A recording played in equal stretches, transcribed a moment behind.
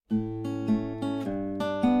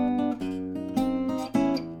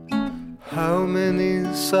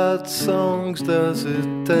sad songs does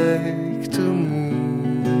it take to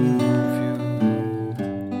move you?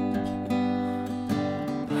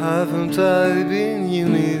 Haven't I been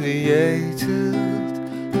humiliated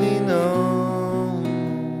enough?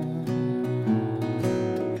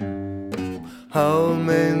 How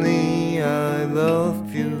many I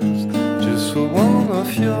love yous just for one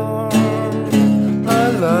of yours? I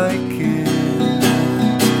like it.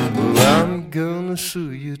 Well, I'm gonna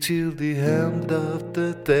sue you till the end of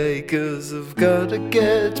the day, 'cause I've gotta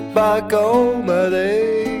get back on my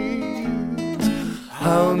days.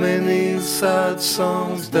 How many sad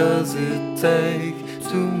songs does it take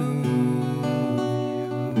to move you?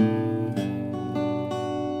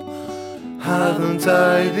 Haven't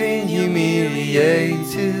I been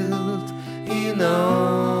humiliated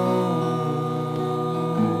enough?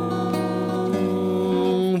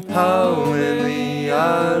 How many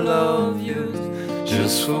I love you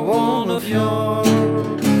just for one of yours?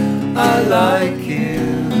 I like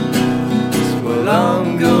it. Well,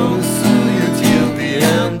 I'm gonna sue you till the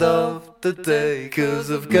end of the day, 'cause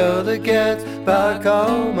I've gotta get back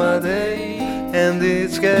on my day, and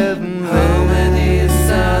it's getting late. How many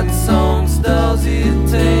sad songs does it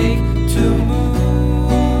take to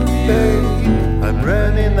move you? I'm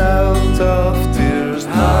running out of tears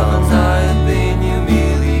now. Haven't I been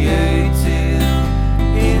humiliated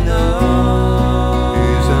enough?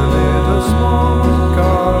 Isn't it a small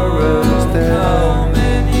chorus there? How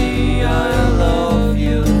many I love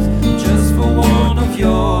you just for one of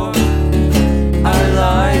yours? I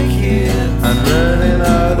like it. I'm running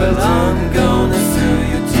out of Well, tears. I'm gonna sue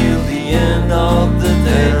you till the end of the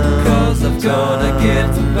day, 'cause I've gotta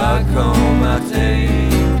get back on my day.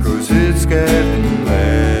 'Cause it's getting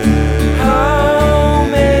late. How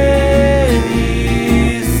many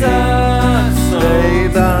sad songs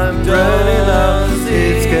Babe, I'm running out. does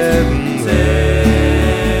It's it getting late.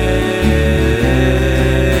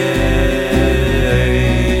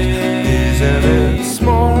 Isn't it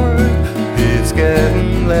smart? It's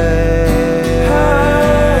getting late.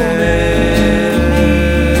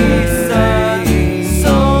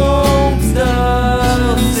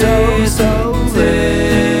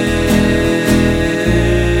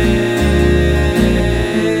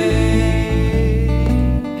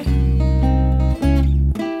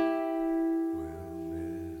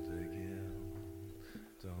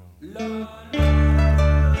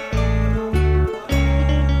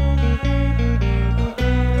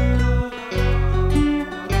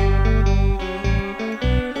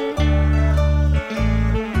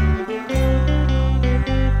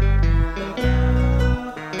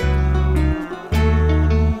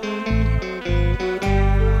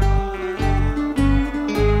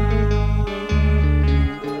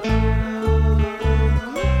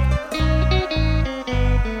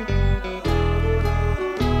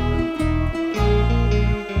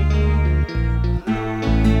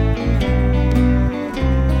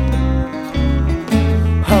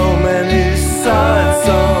 How many sad songs does it take? How many sad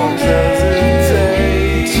songs does it take?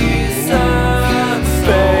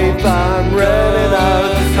 Babe, I'm running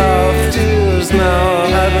out of tears now.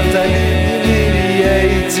 Haven't I been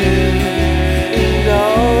humiliated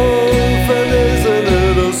enough? And there's a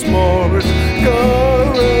little smart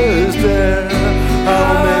chorus there.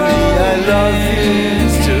 How many I love you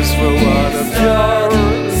just for one of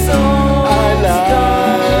yours? I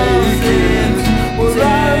like it. Well,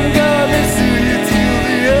 I'm gonna sue you till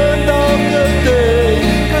the end of the day,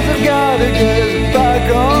 'cause I've gotta get back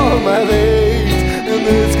on my days, and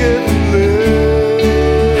it's getting late.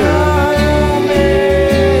 How many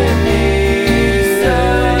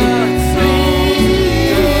sad songs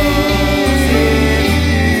does it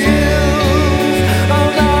take? I'm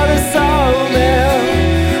not a soul man.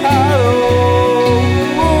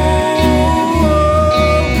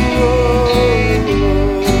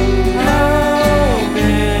 How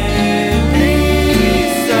many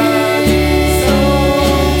sad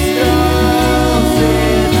songs does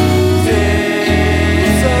it take?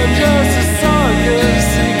 So I'm just a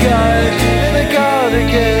sarcastic guy, and I gotta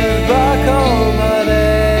get back on my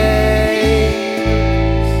days.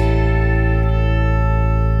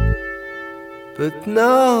 But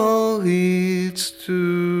now it's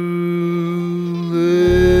too